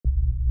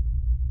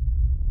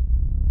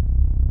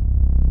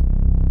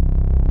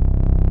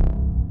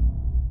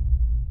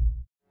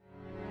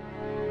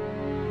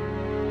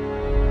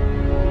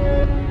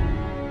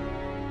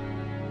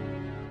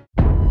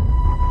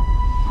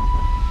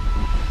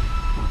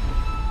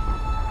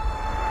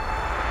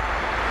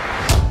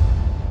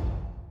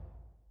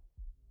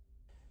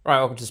Right,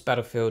 welcome to this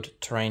Battlefield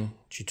terrain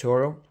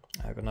tutorial.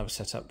 I've got another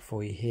setup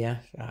for you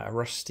here, a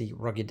rusty,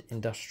 rugged,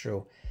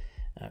 industrial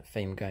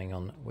theme going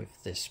on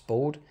with this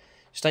board.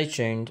 Stay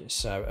tuned.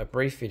 So a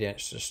brief video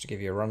just to give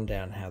you a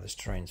rundown how this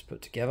terrain's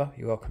put together.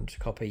 You're welcome to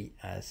copy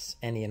as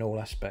any and all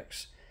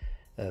aspects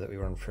that we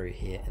run through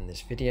here in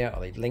this video.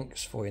 I'll leave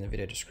links for you in the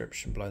video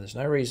description below. There's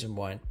no reason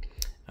why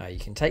you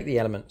can take the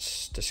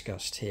elements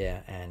discussed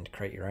here and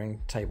create your own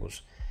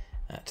tables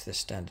to the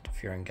standard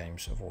for your own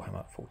games of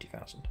Warhammer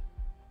 40,000.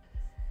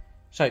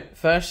 So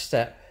first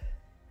step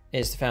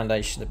is the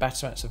foundation. The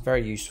battle mats are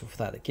very useful for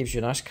that. It gives you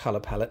a nice colour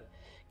palette,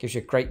 gives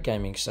you a great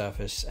gaming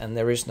surface, and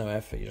there is no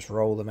effort. You just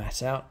roll the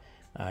mat out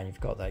and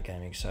you've got that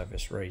gaming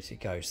surface ready to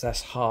go. So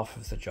that's half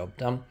of the job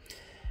done.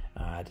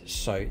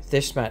 So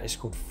this mat is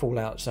called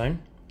Fallout Zone.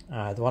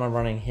 The one I'm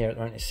running here at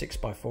the moment is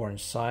 6x4 in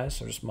size,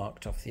 so I've just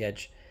marked off the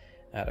edge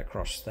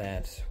across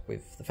there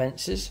with the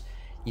fences.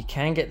 You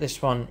can get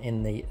this one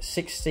in the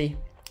 60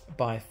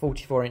 by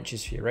 44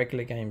 inches for your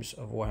regular games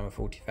of Warhammer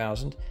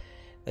 40,000.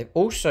 They've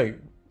also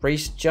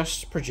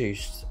just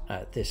produced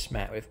this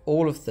mat with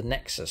all of the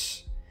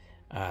Nexus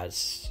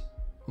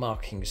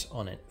markings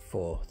on it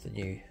for the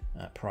new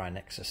Prior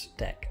Nexus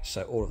deck.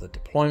 So all of the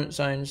deployment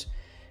zones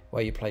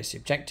where you place the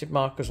objective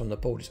markers on the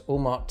board is all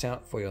marked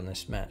out for you on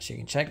this mat. So you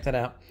can check that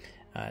out.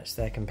 It's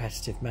their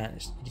competitive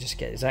mat. You just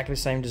get exactly the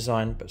same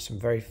design, but some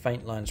very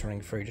faint lines running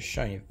through, just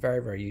showing you,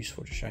 very, very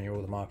useful, just showing you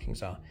all the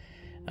markings are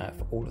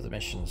for all of the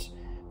missions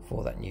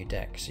for that new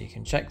deck. So you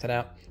can check that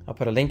out. I'll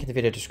put a link in the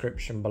video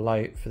description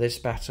below for this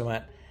battle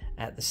mat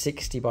at the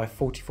 60 by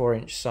 44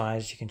 inch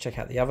size. You can check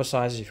out the other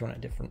sizes if you want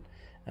different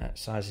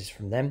sizes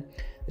from them.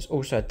 There's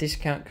also a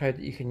discount code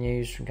that you can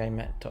use from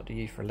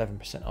GameMat.eu for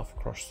 11% off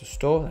across the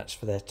store. That's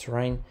for their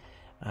terrain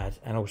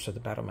and also the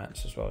battle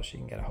mats as well, so you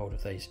can get a hold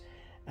of these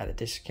at a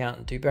discount.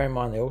 And do bear in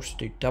mind they also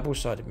do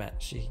double-sided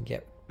mats, so you can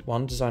get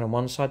one design on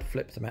one side,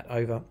 flip the mat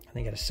over, and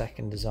then get a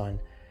second design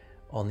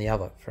on the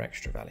other for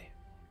extra value.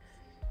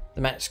 The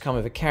mats come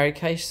with a carry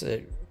case.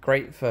 They're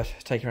great for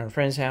taking around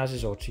friends'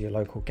 houses or to your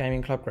local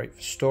gaming club, great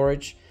for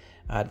storage.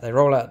 They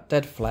roll out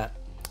dead flat,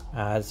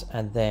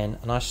 and then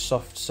a nice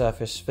soft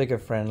surface, figure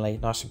friendly,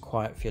 nice and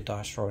quiet for your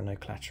dice roll, no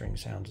clattering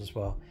sounds as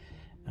well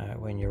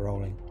when you're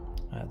rolling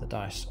the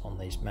dice on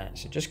these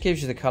mats. It just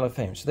gives you the colour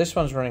theme. So this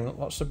one's running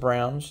lots of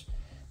browns,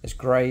 there's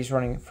greys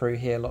running through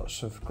here,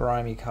 lots of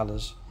grimy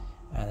colours,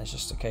 and it's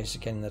just a case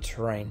of getting the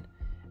terrain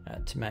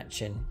to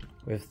match in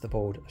with the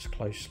board as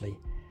closely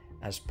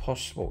as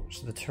possible.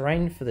 So the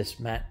terrain for this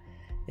mat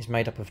is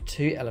made up of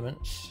two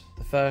elements.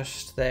 The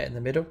first there in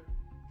the middle,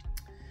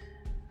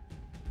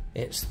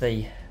 it's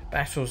the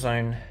Battle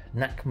Zone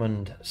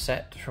NACHMUND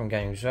set from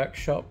Games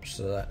Workshop.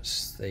 So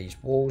that's these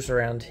walls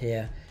around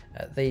here.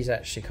 These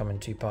actually come in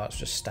two parts,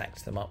 just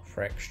stacked them up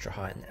for extra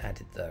height and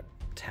added the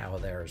tower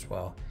there as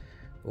well.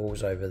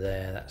 Walls over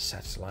there, that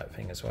satellite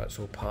thing as well. It's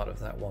all part of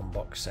that one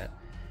box set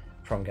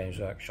from Games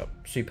Workshop.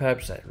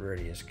 Superb set,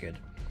 really is good.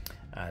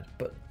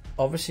 But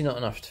obviously not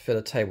enough to fill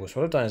a table. So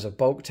what I've done is I've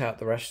bulked out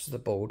the rest of the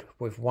board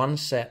with one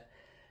set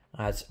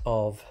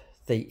of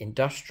the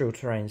industrial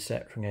terrain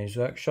set from Games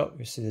Workshop.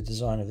 You see the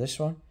design of this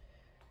one.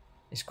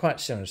 It's quite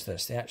similar to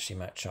this. They actually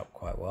match up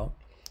quite well.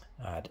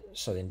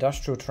 So the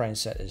industrial terrain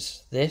set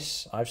is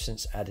this. I've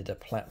since added a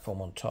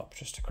platform on top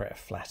just to create a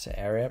flatter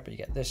area, but you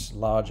get this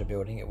larger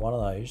building, get one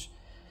of those.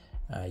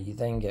 You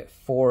then get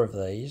four of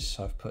these.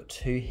 So I've put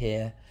two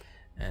here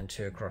and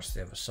two across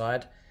the other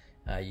side.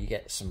 You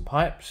get some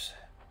pipes,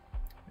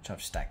 which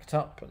I've stacked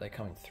up, but they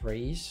come in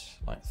threes,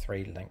 like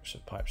 3 lengths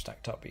of pipe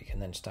stacked up, but you can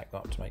then stack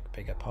them up to make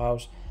bigger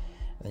piles.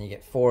 And then you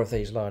get 4 of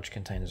these large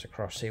containers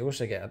across. So you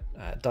also get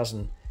a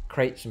dozen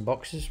crates and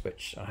boxes,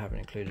 which I haven't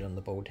included on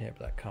the board here,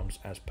 but that comes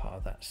as part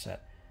of that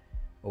set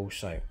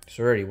also.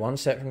 So really one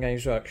set from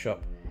Games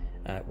Workshop,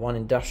 one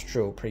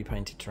industrial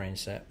pre-painted terrain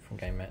set from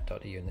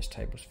GameMat.eu, and this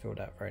table's filled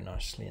out very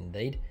nicely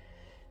indeed.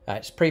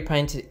 It's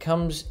pre-painted. It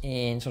comes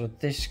in sort of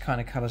this kind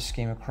of colour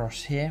scheme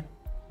across here.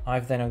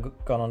 I've then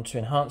gone on to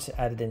enhance it,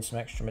 added in some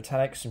extra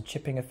metallics, some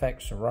chipping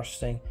effects, some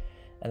rusting,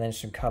 and then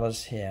some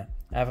colours here.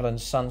 Avalon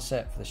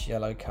Sunset for this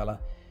yellow colour,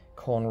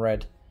 Corn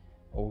Red,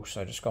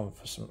 also just gone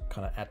for some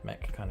kind of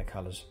AdMech kind of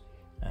colours,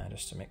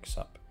 just to mix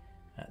up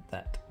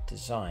that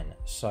design.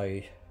 So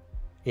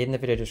in the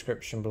video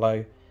description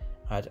below,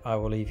 I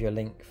will leave you a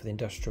link for the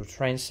industrial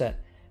terrain set,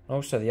 and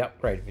also the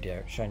upgrade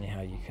video showing you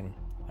how you can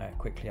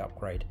quickly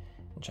upgrade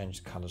and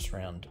change the colours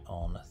around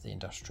on the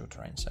industrial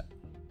terrain set.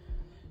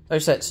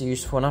 Those sets are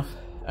useful enough.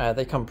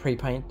 They come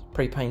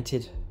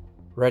pre-painted,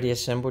 ready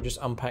assembled. Just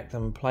unpack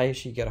them and play.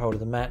 So you get a hold of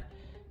the mat,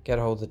 get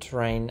a hold of the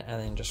terrain,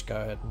 and then just go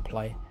ahead and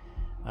play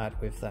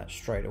with that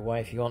straight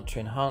away. If you want to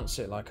enhance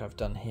it like I've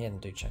done here, then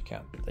do check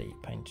out the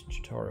painting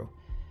tutorial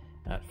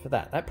for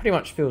that. That pretty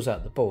much fills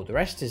out the board. The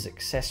rest is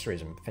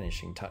accessories and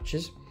finishing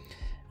touches.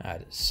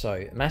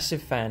 So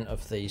massive fan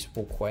of these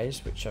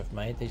walkways which I've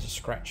made. These are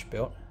scratch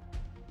built.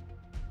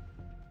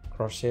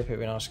 Across here, people have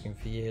been asking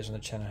for years on the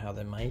channel how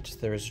they're made.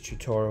 There is a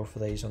tutorial for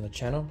these on the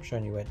channel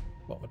showing you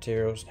what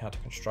materials and how to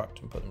construct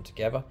and put them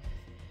together.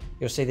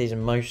 You'll see these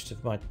in most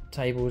of my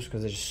tables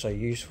because they're just so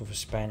useful for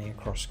spanning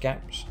across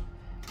gaps,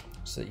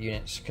 so that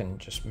units can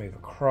just move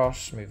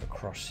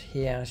across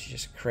here. So you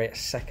just create a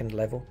second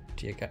level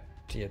to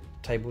your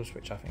tables,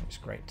 which I think is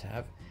great to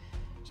have.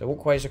 So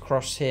walkways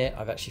across here.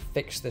 I've actually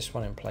fixed this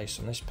one in place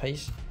on this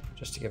piece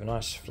just to give a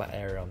nice flat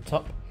area on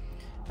top.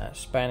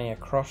 Spanning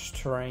across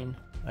terrain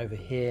over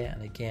here,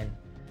 and again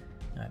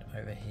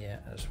over here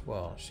as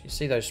well. So you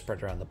see those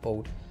spread around the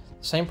board.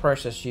 The same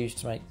process used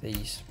to make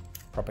these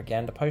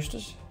propaganda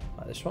posters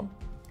like this one,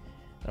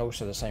 and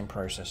also the same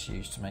process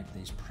used to make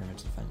these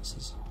perimeter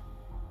fences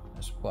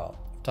as well.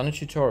 I've done a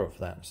tutorial for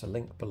that, so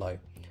link below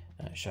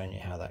showing you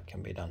how that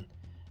can be done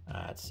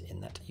in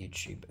that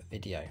YouTube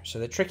video. So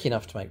they're tricky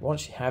enough to make.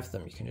 Once you have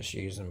them, you can just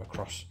use them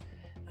across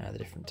the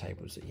different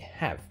tables that you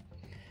have.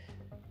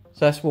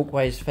 So that's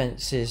walkways,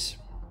 fences,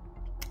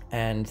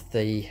 and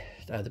the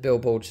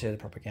billboards here, the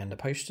propaganda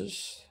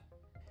posters.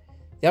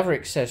 The other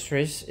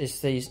accessories is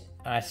these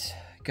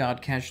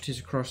guard casualties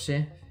across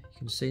here. You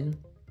can see them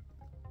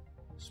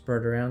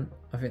spread around.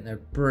 I think they're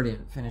a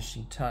brilliant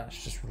finishing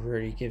touch. Just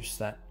really gives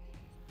that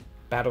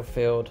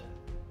battlefield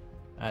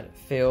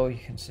feel. You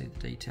can see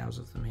the details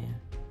of them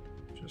here.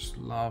 Just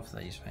love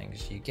these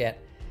things. You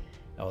get,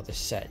 this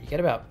set, you get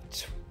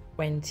about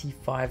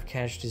 25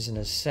 casualties in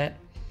a set.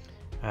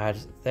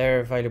 They're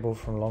available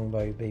from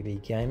Longbow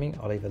BB Gaming.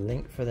 I'll leave a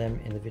link for them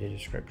in the video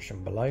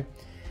description below.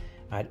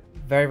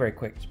 Very, very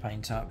quick to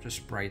paint up. Just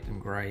sprayed them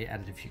grey,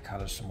 added a few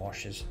colours, some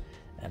washes,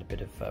 and a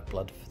bit of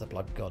blood for the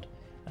blood god,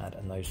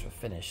 and those were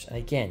finished. And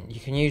again, you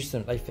can use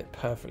them. They fit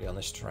perfectly on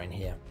this terrain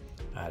here,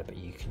 but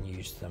you can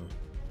use them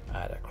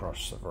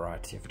across a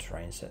variety of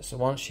terrain sets. So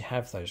once you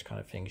have those kind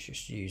of things,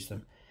 just use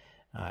them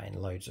in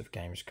loads of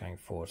games going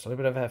forward. So a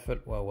little bit of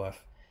effort, well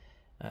worth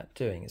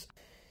doing.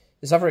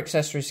 There's other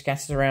accessories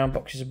scattered around,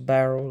 boxes of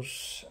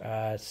barrels,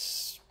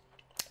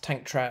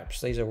 tank traps.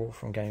 These are all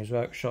from Games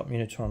Workshop.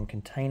 Unitron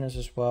containers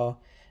as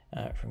well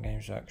from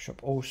Games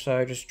Workshop.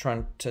 Also, just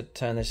trying to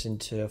turn this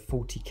into a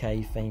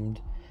 40k themed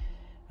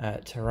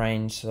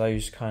terrain. So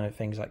those kind of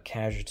things like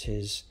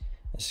casualties,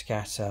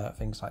 scatter,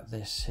 things like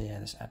this here,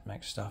 this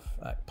AdMax stuff,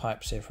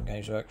 pipes here from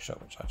Games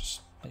Workshop, which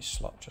they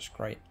slot just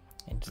great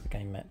into the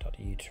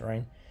GameMat.eu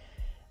terrain.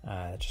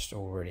 Just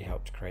all really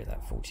helped to create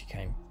that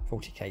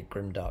 40k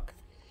grimdark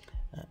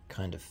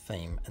kind of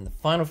theme. And the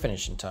final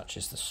finishing touch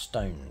is the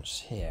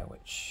stones here,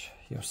 which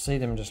you'll see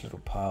them just little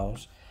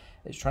piles.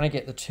 It's trying to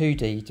get the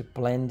 2D to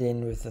blend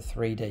in with the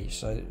 3D.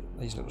 So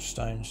these little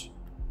stones,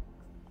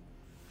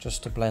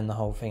 just to blend the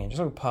whole thing in, just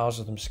little piles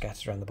of them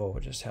scattered around the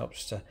board. It just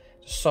helps to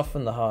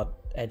soften the hard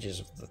edges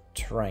of the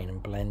terrain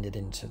and blend it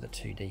into the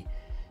 2D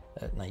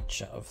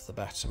nature of the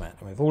battle mat.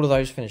 And with all of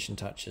those finishing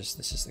touches,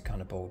 this is the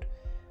kind of board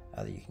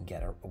that you can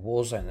get a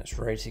war zone that's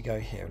ready to go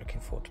here.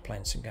 Looking forward to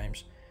playing some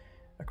games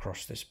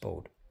across this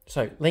board.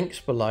 So links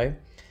below,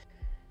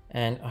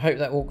 and I hope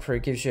that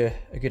walkthrough gives you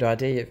a good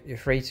idea. You're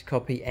free to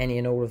copy any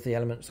and all of the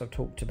elements I've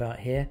talked about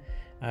here.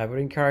 I would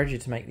encourage you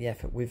to make the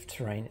effort with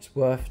terrain. It's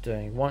worth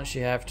doing. Once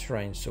you have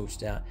terrain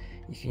sorted out,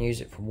 you can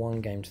use it from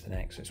one game to the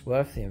next. So it's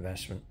worth the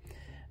investment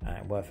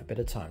and worth a bit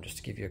of time just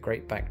to give you a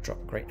great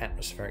backdrop, great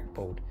atmospheric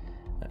board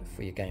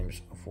for your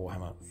games of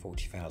Warhammer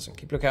 40,000.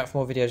 Keep a look out for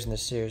more videos in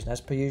this series, and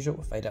as per usual,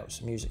 we'll fade out with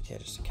some music here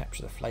just to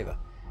capture the flavour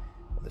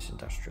of this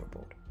industrial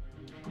board.